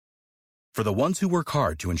For the ones who work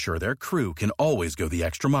hard to ensure their crew can always go the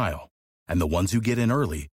extra mile, and the ones who get in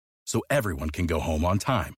early so everyone can go home on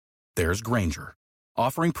time, there's Grainger,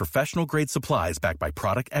 offering professional-grade supplies backed by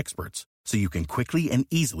product experts so you can quickly and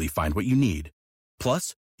easily find what you need.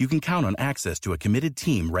 Plus, you can count on access to a committed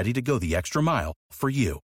team ready to go the extra mile for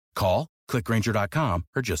you. Call, click Grainger.com,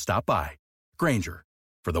 or just stop by. Grainger,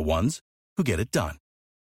 for the ones who get it done.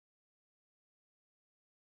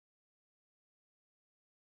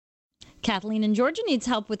 Kathleen in Georgia needs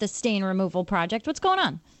help with a stain removal project. What's going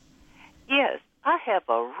on? Yes, I have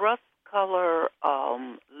a rust color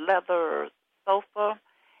leather sofa,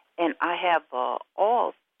 and I have a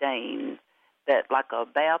oil stain that, like a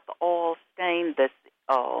bath oil stain that's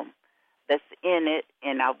in it,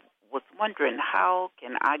 and I was wondering how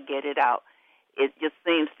can I get it out. It just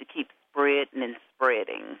seems to keep spreading and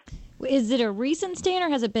spreading. Is it a recent stain or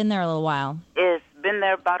has it been there a little while? It's been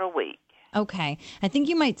there about a week. Okay. I think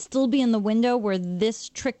you might still be in the window where this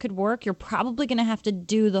trick could work. You're probably going to have to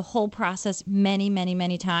do the whole process many, many,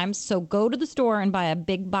 many times. So go to the store and buy a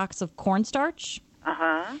big box of cornstarch.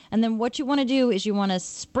 Uh-huh. And then what you want to do is you want to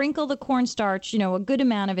sprinkle the cornstarch, a good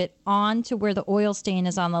amount of it, onto where the oil stain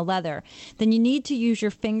is on the leather. Then you need to use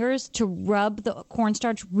your fingers to rub the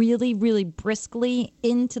cornstarch really, really briskly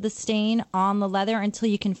into the stain on the leather until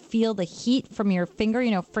you can feel the heat from your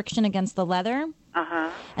finger, friction against the leather. Uh-huh.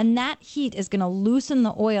 And that heat is going to loosen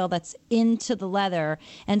the oil that's into the leather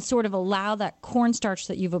and sort of allow that cornstarch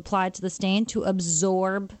that you've applied to the stain to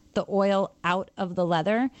absorb the oil out of the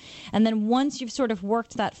leather. And then once you've sort of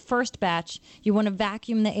worked that first batch, you want to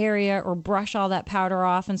vacuum the area or brush all that powder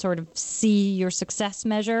off and sort of see your success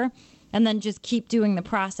measure. And then just keep doing the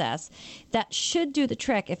process. That should do the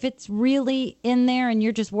trick. If it's really in there and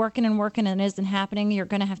you're just working and working and it isn't happening, you're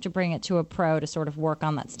going to have to bring it to a pro to sort of work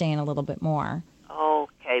on that stain a little bit more.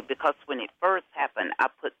 Okay, because when it first happened, I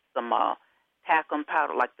put some talcum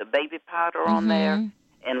powder, like the baby powder, on there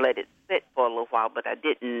and let it sit for a little while, but I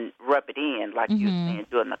didn't rub it in like you were saying,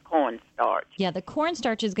 doing the cornstarch. Yeah, the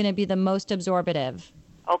cornstarch is going to be the most absorbative.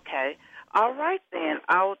 Okay. All right, then.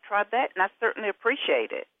 I'll try that, and I certainly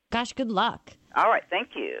appreciate it. Gosh, good luck. All right, thank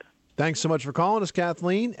you. Thanks so much for calling us,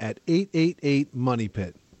 Kathleen, at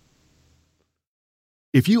 888-MONEY-PIT.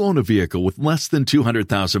 If you own a vehicle with less than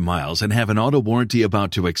 200,000 miles and have an auto warranty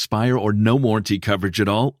about to expire or no warranty coverage at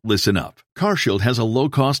all, listen up. CarShield has a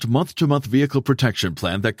low-cost month-to-month vehicle protection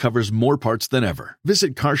plan that covers more parts than ever.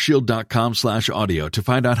 Visit carshield.com/audio to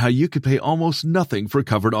find out how you could pay almost nothing for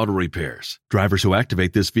covered auto repairs. Drivers who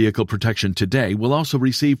activate this vehicle protection today will also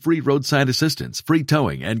receive free roadside assistance, free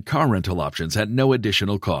towing, and car rental options at no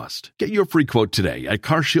additional cost. Get your free quote today at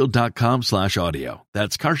carshield.com/audio.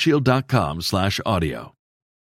 That's carshield.com/audio.